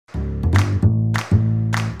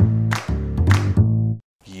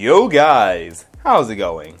Yo guys, how's it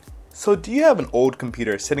going? So do you have an old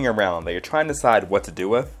computer sitting around that you're trying to decide what to do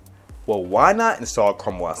with? Well, why not install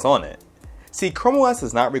Chrome Os on it? See, Chrome Os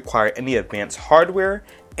does not require any advanced hardware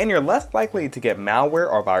and you're less likely to get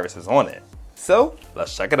malware or viruses on it. So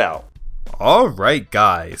let's check it out. Alright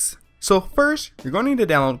guys, so first you're going to need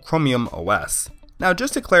to download Chromium Os. Now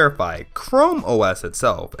just to clarify, Chrome OS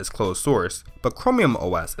itself is closed source, but Chromium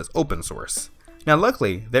OS is open source. Now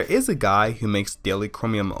luckily, there is a guy who makes daily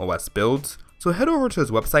Chromium OS builds, so head over to his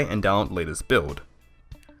website and download the latest build.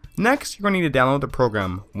 Next, you're going to need to download the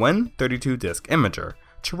program Win32Disk Imager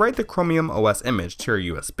to write the Chromium OS image to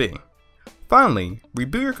your USB. Finally,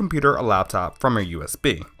 reboot your computer or laptop from your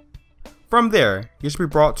USB. From there, you should be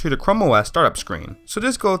brought to the Chrome OS startup screen, so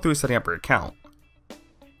just go through setting up your account.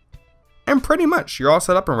 And pretty much, you're all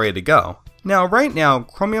set up and ready to go. Now right now,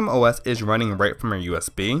 Chromium OS is running right from your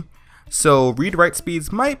USB, so read-write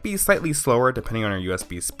speeds might be slightly slower depending on your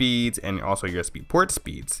USB speeds and also USB port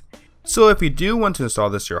speeds. So if you do want to install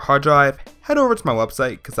this to your hard drive, head over to my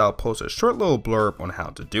website because I'll post a short little blurb on how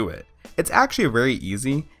to do it. It's actually very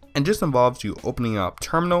easy and just involves you opening up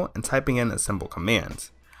Terminal and typing in a simple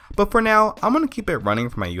commands. But for now, I'm going to keep it running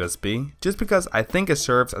from my USB just because I think it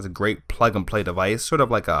serves as a great plug and play device, sort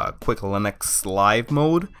of like a quick Linux live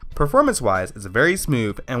mode. Performance wise, it's very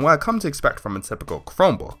smooth and what I come to expect from a typical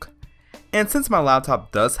Chromebook. And since my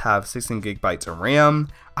laptop does have 16GB of RAM,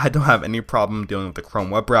 I don't have any problem dealing with the Chrome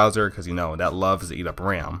web browser because you know that loves to eat up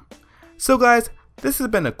RAM. So guys, this has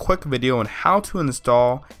been a quick video on how to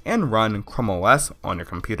install and run Chrome OS on your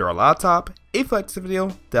computer or laptop. If you liked this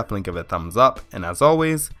video, definitely give it a thumbs up, and as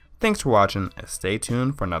always, thanks for watching and stay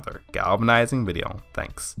tuned for another galvanizing video.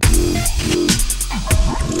 Thanks.